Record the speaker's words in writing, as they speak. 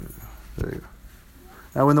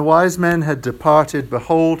Now when the wise men had departed,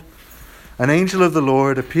 behold, an angel of the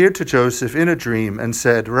Lord appeared to Joseph in a dream and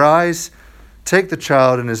said, "Rise, take the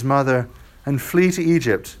child and his mother, and flee to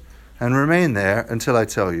Egypt, and remain there until I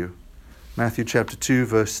tell you." Matthew chapter 2,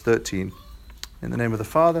 verse 13. In the name of the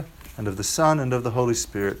Father, and of the Son, and of the Holy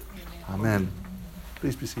Spirit. Amen.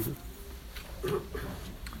 Please be seated.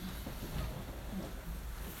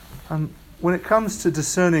 When it comes to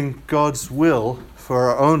discerning God's will for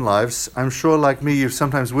our own lives, I'm sure, like me, you've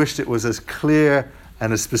sometimes wished it was as clear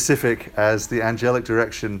and as specific as the angelic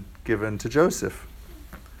direction given to Joseph.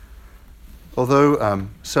 Although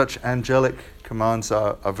such angelic commands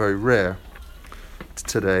are very rare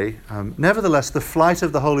today, nevertheless, the flight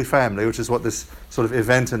of the Holy Family, which is what this sort of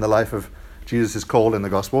event in the life of Jesus is called in the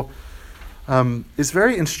Gospel, is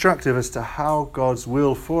very instructive as to how God's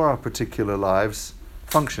will for our particular lives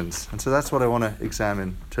functions. And so that's what I want to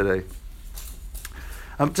examine today.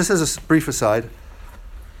 Just as a brief aside,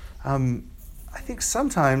 I think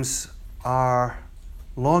sometimes our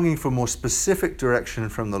longing for more specific direction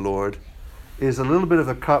from the Lord is a little bit of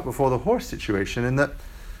a cart before the horse situation, in that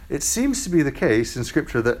it seems to be the case in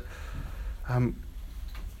Scripture that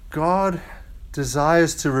God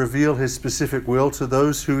desires to reveal his specific will to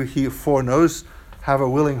those who he foreknows have a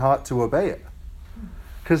willing heart to obey it.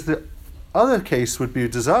 Because the other case would be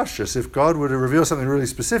disastrous if God were to reveal something really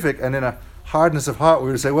specific and in a hardness of heart we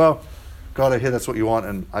would say, "Well, God, I hear that's what you want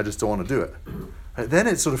and I just don't want to do it." Right? Then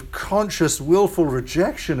it's sort of conscious, willful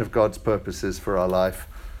rejection of God's purposes for our life.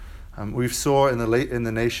 We saw in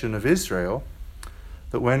the nation of Israel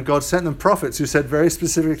that when God sent them prophets who said very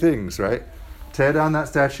specific things, right? Tear down that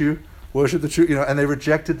statue, worship the true, and they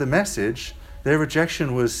rejected the message. Their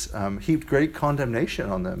rejection was heaped great condemnation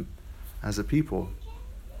on them as a people.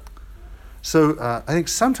 So I think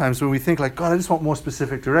sometimes when we think like, "God, I just want more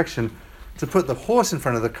specific direction," to put the horse in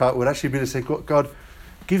front of the cart would actually be to say, "God,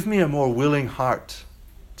 give me a more willing heart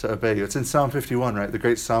to obey you." It's in Psalm 51, right? The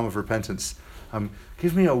great Psalm of repentance.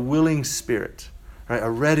 Give me a willing spirit, right? A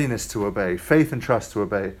readiness to obey, faith and trust to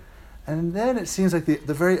obey. And then it seems like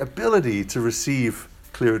the very ability to receive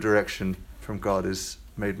clearer direction from God is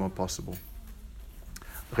made more possible.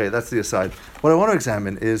 Okay, that's the aside. What I want to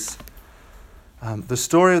examine is the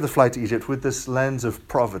story of the flight to Egypt with this lens of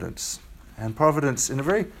providence. And providence in a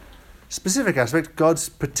very specific aspect, God's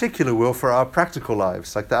particular will for our practical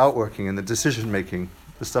lives, like the outworking and the decision-making,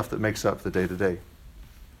 the stuff that makes up the day-to-day.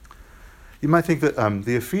 You might think that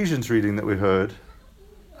the Ephesians reading that we heard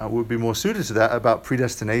would be more suited to that, about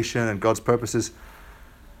predestination and God's purposes.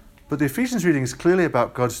 But the Ephesians reading is clearly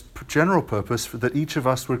about God's general purpose, that each of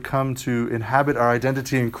us would come to inhabit our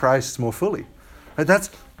identity in Christ more fully. Right? That's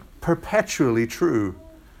perpetually true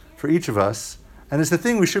for each of us, and it's the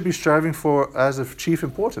thing we should be striving for as of chief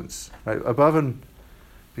importance, right? Above and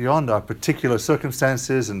beyond our particular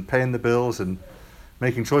circumstances and paying the bills and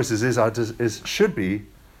making choices should be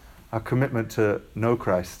our commitment to know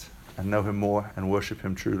Christ and know him more and worship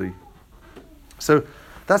him truly. So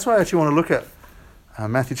that's why I actually want to look at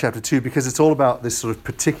Matthew chapter 2, because it's all about this sort of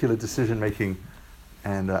particular decision-making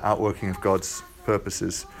and outworking of God's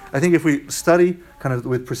purposes. I think if we study kind of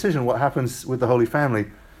with precision what happens with the Holy Family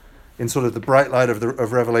in sort of the bright light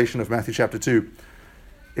of Revelation of Matthew chapter 2,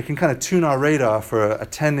 it can kind of tune our radar for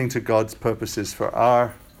attending to God's purposes for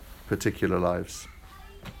our particular lives.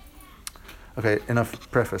 Okay, enough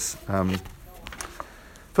preface.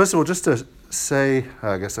 First of all, just to say,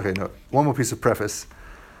 one more piece of preface.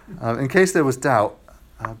 In case there was doubt,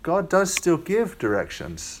 God does still give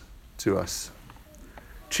directions to us,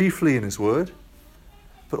 chiefly in his word,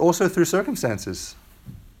 but also through circumstances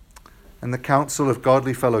and the counsel of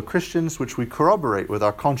godly fellow Christians, which we corroborate with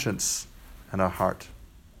our conscience and our heart.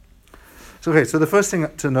 So the first thing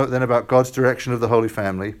to note then about God's direction of the Holy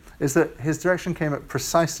Family is that his direction came at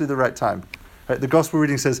precisely the right time. Right? The Gospel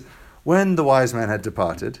reading says, when the wise man had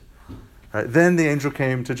departed, right, then the angel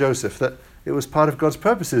came to Joseph, that it was part of God's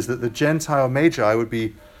purposes that the Gentile Magi would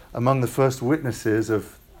be among the first witnesses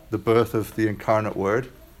of the birth of the incarnate Word.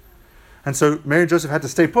 And so Mary and Joseph had to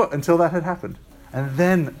stay put until that had happened. And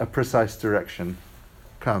then a precise direction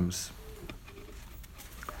comes.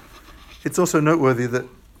 It's also noteworthy that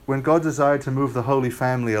when God desired to move the Holy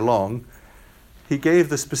Family along, he gave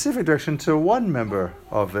the specific direction to one member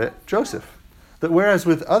of it, Joseph. That whereas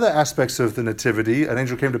with other aspects of the Nativity, an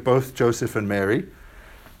angel came to both Joseph and Mary,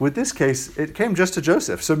 with this case, it came just to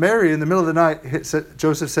Joseph. So Mary, in the middle of the night,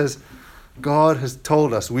 Joseph says, "God has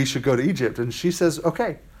told us we should go to Egypt." And she says,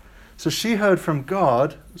 okay. So she heard from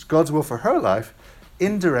God, God's will for her life,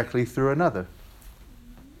 indirectly through another.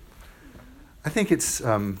 I think it's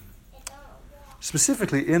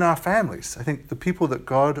specifically in our families. I think the people that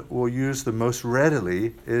God will use the most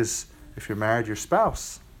readily is, if you're married, your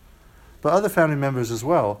spouse, but other family members as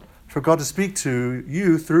well, for God to speak to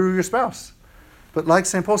you through your spouse. But like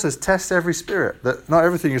St. Paul says, test every spirit. That not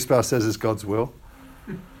everything your spouse says is God's will.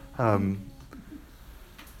 But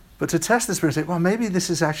to test the spirit and say, well, maybe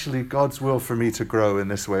this is actually God's will for me to grow in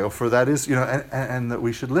this way, or for that is, and that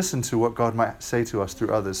we should listen to what God might say to us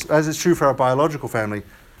through others. As it's true for our biological family,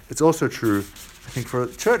 it's also true, I think, for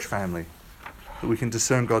a church family, that we can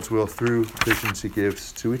discern God's will through visions he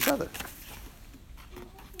gives to each other,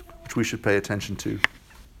 which we should pay attention to.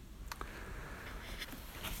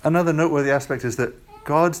 Another noteworthy aspect is that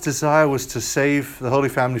God's desire was to save the Holy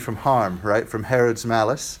Family from harm, right, from Herod's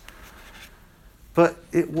malice. But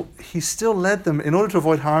he still led them, in order to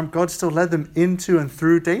avoid harm, God still led them into and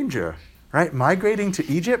through danger, right? Migrating to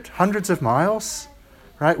Egypt, hundreds of miles,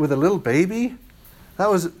 right, with a little baby. That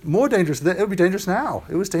was more dangerous. It would be dangerous now.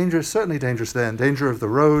 It was dangerous, certainly dangerous then. Danger of the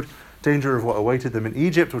road, danger of what awaited them in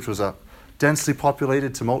Egypt, which was a densely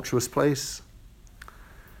populated, tumultuous place.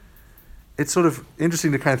 It's sort of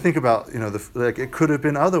interesting to kind of think about, it could have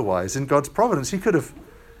been otherwise. In God's providence, he could have,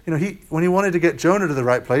 when he wanted to get Jonah to the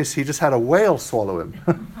right place, he just had a whale swallow him.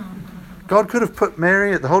 God could have put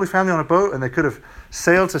Mary, the Holy Family, on a boat, and they could have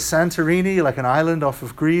sailed to Santorini, like an island off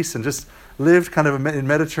of Greece, and just lived kind of in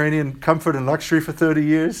Mediterranean comfort and luxury for 30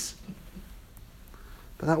 years.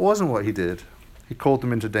 But that wasn't what he did. He called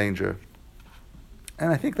them into danger.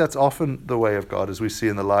 And I think that's often the way of God, as we see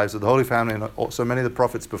in the lives of the Holy Family and also many of the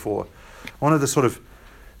prophets before. One of the sort of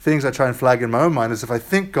things I try and flag in my own mind is if I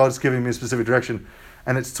think God's giving me a specific direction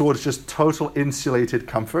and it's towards just total insulated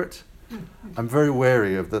comfort, I'm very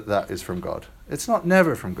wary of that is from God. It's not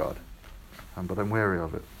never from God, but I'm wary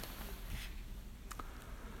of it.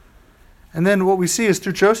 And then what we see is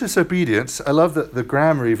through Joseph's obedience, I love that the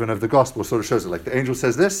grammar even of the gospel sort of shows it, like the angel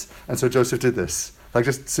says this, and so Joseph did this. Like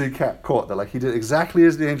just so you can't caught that, like he did exactly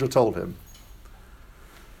as the angel told him.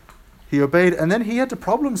 He obeyed, and then he had to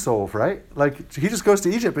problem solve, right? Like he just goes to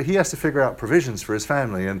Egypt, but he has to figure out provisions for his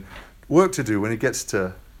family and work to do when he gets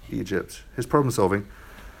to Egypt. His problem solving.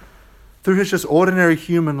 Through his just ordinary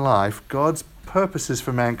human life, God's purposes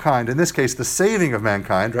for mankind, in this case the saving of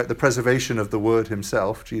mankind, right, the preservation of the Word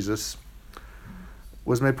himself, Jesus,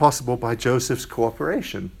 was made possible by Joseph's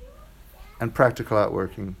cooperation and practical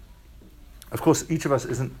outworking. Of course, each of us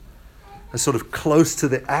isn't as sort of close to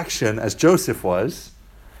the action as Joseph was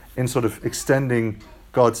in sort of extending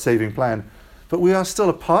God's saving plan, but we are still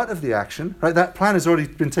a part of the action, right? That plan has already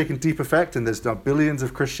been taking deep effect, and there's now billions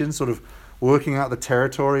of Christians sort of working out the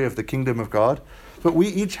territory of the kingdom of God. But we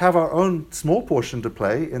each have our own small portion to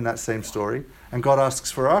play in that same story, and God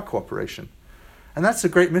asks for our cooperation. And that's a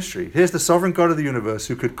great mystery. Here's the sovereign God of the universe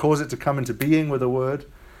who could cause it to come into being with a word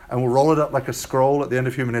and will roll it up like a scroll at the end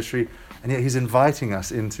of human history, and yet he's inviting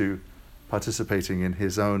us into participating in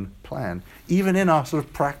his own plan, even in our sort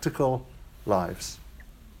of practical lives.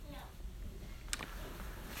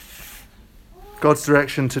 God's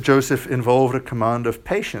direction to Joseph involved a command of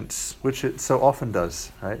patience, which it so often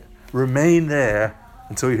does, right? Remain there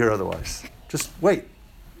until you hear otherwise. Just wait.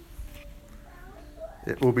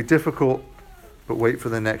 It will be difficult, but wait for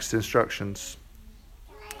the next instructions.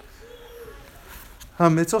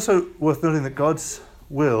 It's also worth noting that God's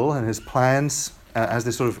will and his plans, as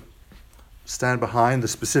they sort of stand behind the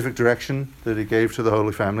specific direction that he gave to the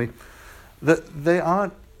Holy Family, that they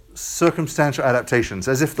aren't circumstantial adaptations,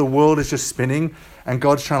 as if the world is just spinning and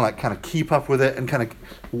God's trying to like kind of keep up with it and kind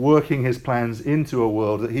of working his plans into a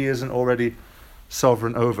world that he isn't already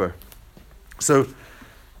sovereign over. So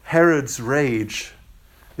Herod's rage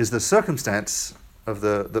is the circumstance of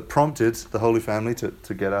that prompted the Holy Family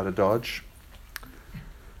to get out of Dodge.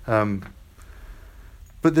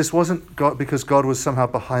 But this wasn't God because God was somehow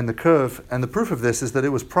behind the curve, and the proof of this is that it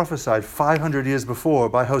was prophesied 500 years before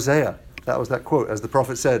by Hosea. That was that quote, as the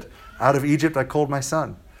prophet said, "Out of Egypt I called my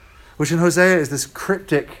son," which in Hosea is this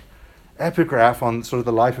cryptic epigraph on sort of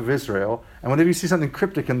the life of Israel. And whenever you see something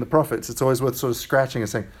cryptic in the prophets, it's always worth sort of scratching and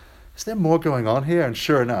saying, is there more going on here? And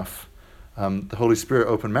sure enough, the Holy Spirit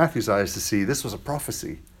opened Matthew's eyes to see this was a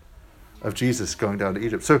prophecy of Jesus going down to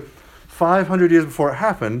Egypt. So 500 years before it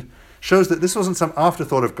happened shows that this wasn't some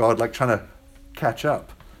afterthought of God like trying to catch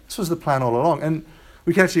up. This was the plan all along. And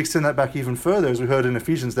we can actually extend that back even further, as we heard in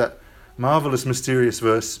Ephesians, that marvelous, mysterious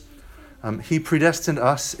verse. He predestined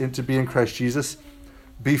us into being Christ Jesus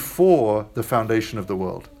before the foundation of the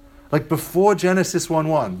world. Like before Genesis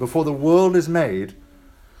 1:1, before the world is made,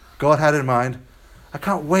 God had in mind, I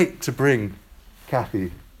can't wait to bring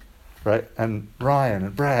Kathy, right, and Ryan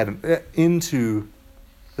and Brad into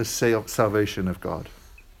the salvation of God.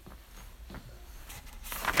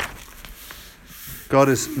 God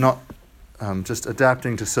is not just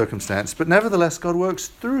adapting to circumstance, but nevertheless, God works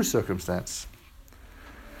through circumstance.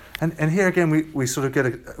 And here again, we sort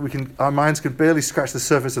of our minds can barely scratch the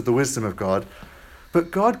surface of the wisdom of God, but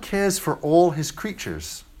God cares for all his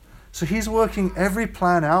creatures. So he's working every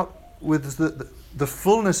plan out with the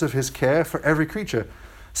fullness of his care for every creature.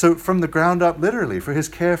 So from the ground up, literally, for his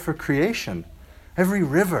care for creation, every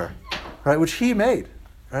river, right, which he made,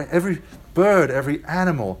 right, every bird, every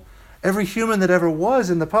animal, every human that ever was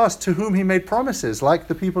in the past to whom he made promises, like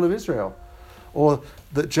the people of Israel, or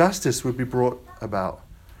that justice would be brought about,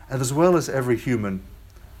 and as well as every human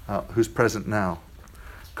who's present now.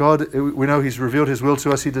 God, we know he's revealed his will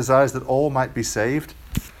to us. He desires that all might be saved.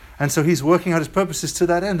 And so he's working out his purposes to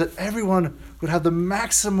that end, that everyone would have the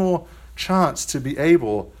maximal chance to be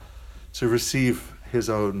able to receive his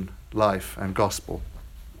own life and gospel.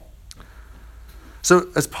 So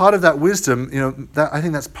as part of that wisdom, I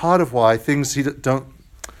think that's part of why things don't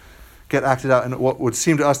get acted out in what would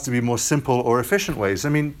seem to us to be more simple or efficient ways. I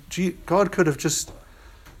mean, God could have just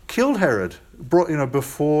killed Herod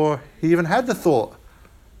before he even had the thought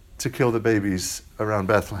to kill the babies around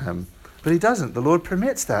Bethlehem. But he doesn't. The Lord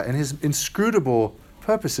permits that in his inscrutable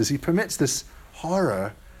purposes. He permits this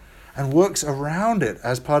horror and works around it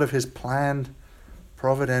as part of his planned,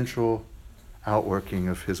 providential outworking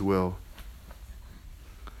of his will.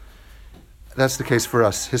 That's the case for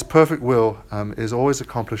us. His perfect will is always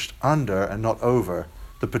accomplished under and not over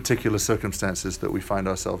the particular circumstances that we find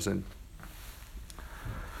ourselves in.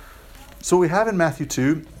 So we have in Matthew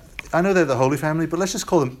 2, I know they're the Holy Family, but let's just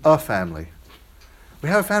call them a family. We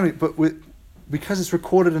have a family, but because it's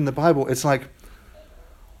recorded in the Bible, it's like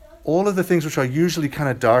all of the things which are usually kind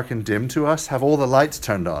of dark and dim to us have all the lights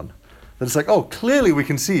turned on. That it's like, oh, clearly we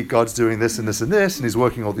can see God's doing this and this and this, and he's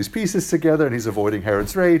working all these pieces together, and he's avoiding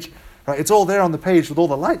Herod's rage. Right? It's all there on the page with all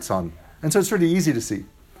the lights on. And so it's really easy to see.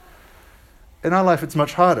 In our life, it's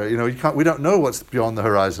much harder. We don't know what's beyond the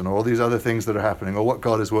horizon, or all these other things that are happening, or what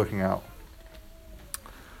God is working out.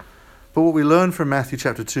 But what we learn from Matthew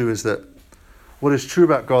chapter 2 is that what is true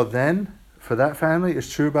about God then, for that family,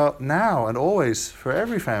 is true about now and always for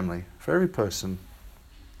every family, for every person.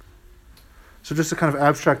 So just to kind of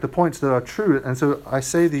abstract the points that are true, and so I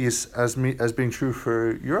say these as being true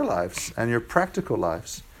for your lives and your practical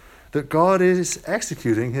lives, that God is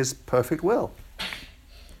executing his perfect will,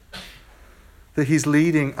 that he's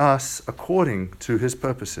leading us according to his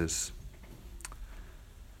purposes,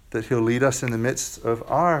 that he'll lead us in the midst of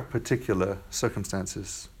our particular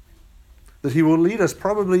circumstances, that he will lead us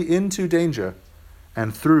probably into danger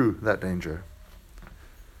and through that danger.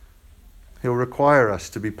 He'll require us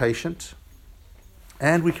to be patient,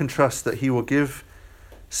 and we can trust that he will give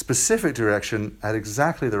specific direction at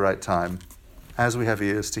exactly the right time as we have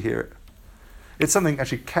ears to hear it. It's something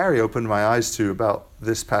actually Carrie opened my eyes to about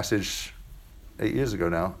this passage 8 years ago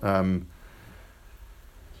now,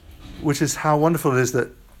 which is how wonderful it is that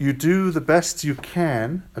you do the best you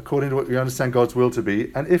can according to what you understand God's will to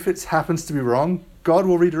be, and if it happens to be wrong, God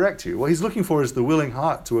will redirect you. What he's looking for is the willing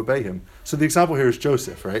heart to obey him. So the example here is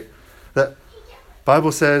Joseph, right? That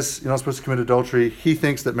Bible says you're not supposed to commit adultery. He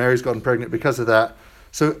thinks that Mary's gotten pregnant because of that.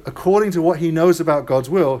 So according to what he knows about God's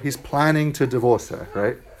will, he's planning to divorce her,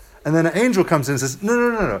 right? And then an angel comes in and says,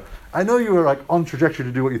 no. I know you were like on trajectory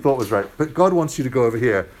to do what you thought was right, but God wants you to go over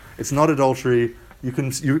here. It's not adultery.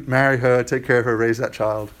 You marry her, take care of her, raise that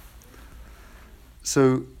child.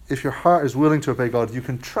 So if your heart is willing to obey God, you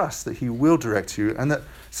can trust that he will direct you, and that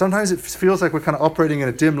sometimes it feels like we're kind of operating in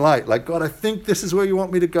a dim light, like, God, I think this is where you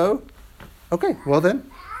want me to go. Okay, well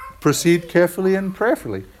then, proceed carefully and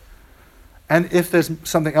prayerfully. And if there's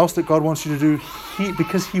something else that God wants you to do,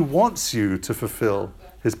 because he wants you to fulfill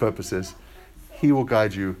his purposes, he will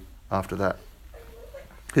guide you after that.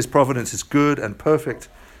 His providence is good and perfect,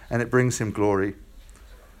 and it brings him glory.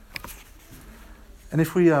 And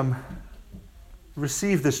if we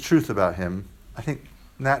receive this truth about him, I think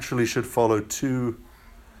naturally should follow two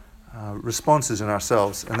responses in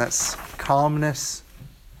ourselves, and that's calmness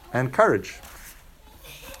and courage.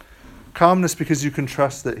 Calmness because you can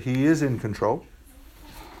trust that he is in control,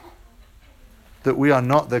 that we are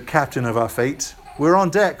not the captain of our fate. We're on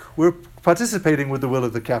deck, we're participating with the will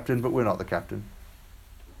of the captain, but we're not the captain.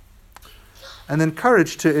 And then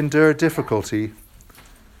courage to endure difficulty,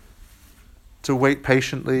 to wait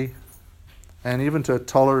patiently, and even to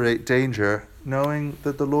tolerate danger, knowing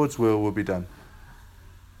that the Lord's will be done.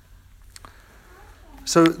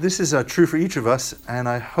 So this is true for each of us, and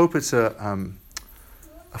I hope it's a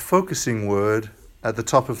focusing word at the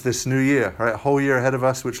top of this new year, right? A whole year ahead of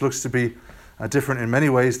us, which looks to be different in many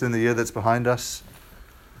ways than the year that's behind us.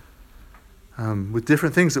 with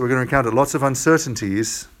different things that we're going to encounter, lots of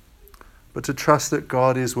uncertainties, but to trust that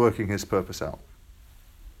God is working his purpose out.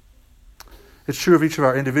 It's true of each of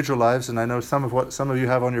our individual lives, and I know some of you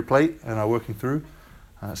have on your plate and are working through.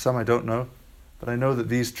 Some I don't know, but I know that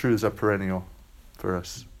these truths are perennial for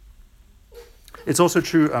us. It's also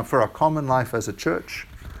true for our common life as a church,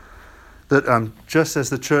 that just as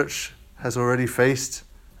the church has already faced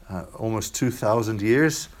almost 2,000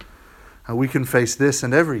 years, we can face this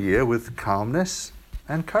and every year with calmness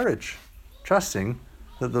and courage, trusting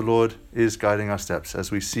that the Lord is guiding our steps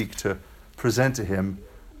as we seek to present to him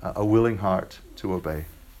a willing heart to obey.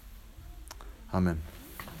 Amen.